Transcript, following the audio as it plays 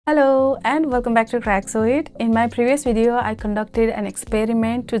Hello and welcome back to Craxoid. In my previous video, I conducted an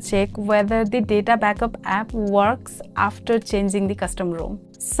experiment to check whether the data backup app works after changing the custom ROM.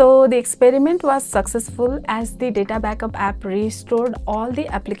 So the experiment was successful as the data backup app restored all the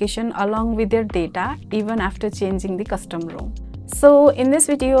application along with their data even after changing the custom ROM. So in this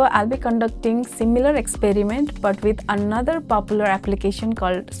video, I'll be conducting similar experiment but with another popular application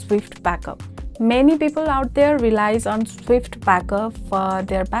called Swift Backup. Many people out there relies on Swift Backup for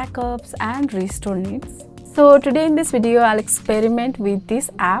their backups and restore needs. So today in this video, I'll experiment with this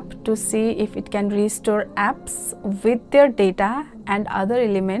app to see if it can restore apps with their data and other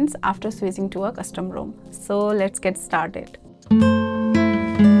elements after switching to a custom ROM. So let's get started.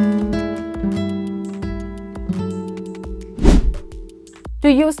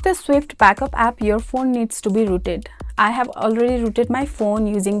 To use the Swift Backup app, your phone needs to be rooted. I have already rooted my phone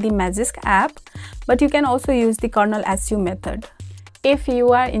using the Magisk app, but you can also use the works.So method. If you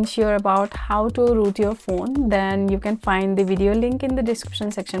are unsure about how to root your phone, then you can find the video link in the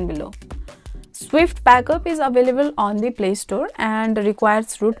description section below. Swift Backup is available on the Play Store and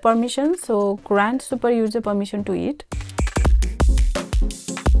requires root permission, so grant super user permission to it.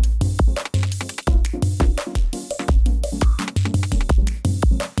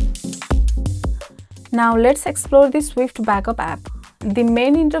 Now let's explore the Swift Backup app. The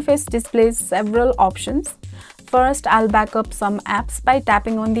main interface displays several options. First, I'll back up some apps by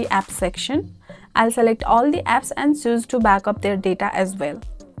tapping on the Apps section. I'll select all the apps and choose to back up their data as well.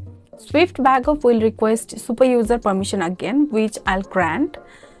 Swift Backup will request super user permission again, which I'll grant,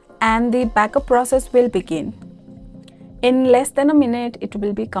 and the backup process will begin. In less than a minute, it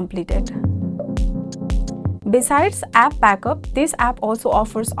will be completed. Besides app backup, this app also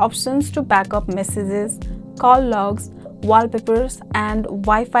offers options to backup messages, call logs, wallpapers, and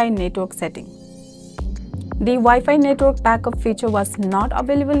Wi-Fi network setting. The Wi-Fi network backup feature was not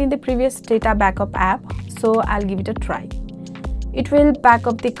available in the previous data backup app, so I'll give it a try. It will back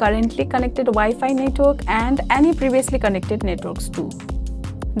up the currently connected Wi-Fi network and any previously connected networks too.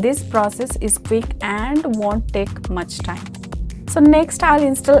 This process is quick and won't take much time. So next, I'll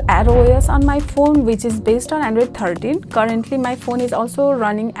install OS on my phone, which is based on Android 13. Currently, my phone is also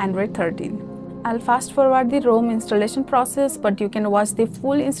running Android 13. I'll fast forward the ROM installation process, but you can watch the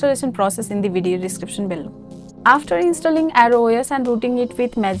full installation process in the video description below. After installing OS and rooting it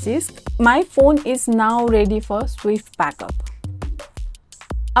with Magisk, my phone is now ready for Swift Backup.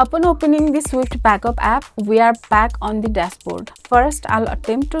 Upon opening the Swift Backup app, we are back on the dashboard. First, I'll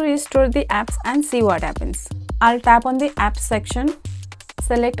attempt to restore the apps and see what happens. I'll tap on the Apps section,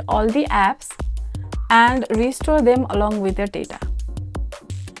 select all the apps, and restore them along with their data.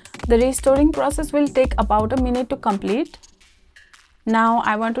 The restoring process will take about a minute to complete. Now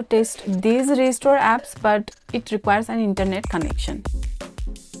I want to test these restore apps, but it requires an internet connection.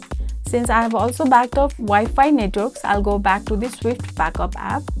 Since I have also backed up Wi-Fi networks, I'll go back to the Swift Backup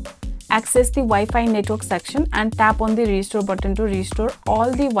app, access the Wi-Fi network section, and tap on the restore button to restore all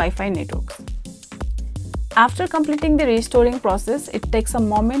the Wi-Fi networks. After completing the restoring process, it takes a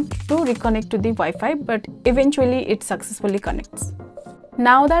moment to reconnect to the Wi-Fi, but eventually it successfully connects.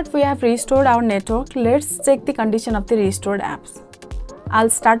 Now that we have restored our network, let's check the condition of the restored apps. I'll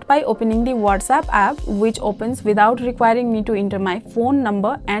start by opening the WhatsApp app, which opens without requiring me to enter my phone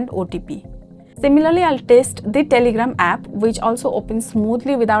number and OTP. Similarly, I'll test the Telegram app, which also opens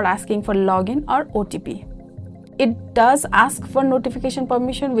smoothly without asking for login or OTP. It does ask for notification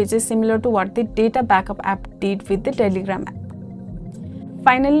permission, which is similar to what the data backup app did with the Telegram app.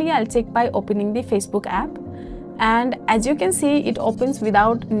 Finally, I'll check by opening the Facebook app, and as you can see, it opens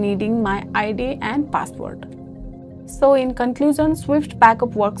without needing my ID and password. So in conclusion, Swift Backup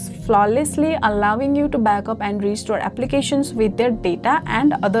works flawlessly, allowing you to backup and restore applications with their data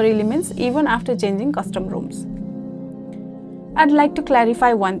and other elements even after changing custom ROMs. I'd like to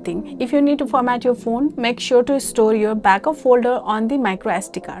clarify one thing. If you need to format your phone, make sure to store your backup folder on the micro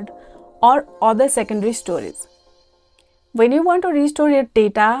SD card or other secondary storage. When you want to restore your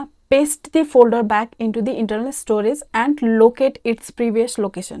data, paste the folder back into the internal storage and locate its previous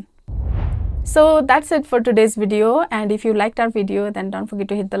location. So that's it for today's video, and if you liked our video, then don't forget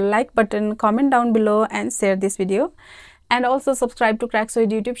to hit the like button, comment down below and share this video, and also subscribe to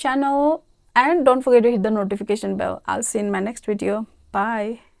Craxoid YouTube channel. And don't forget to hit the notification bell. I'll see you in my next video.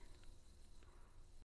 Bye.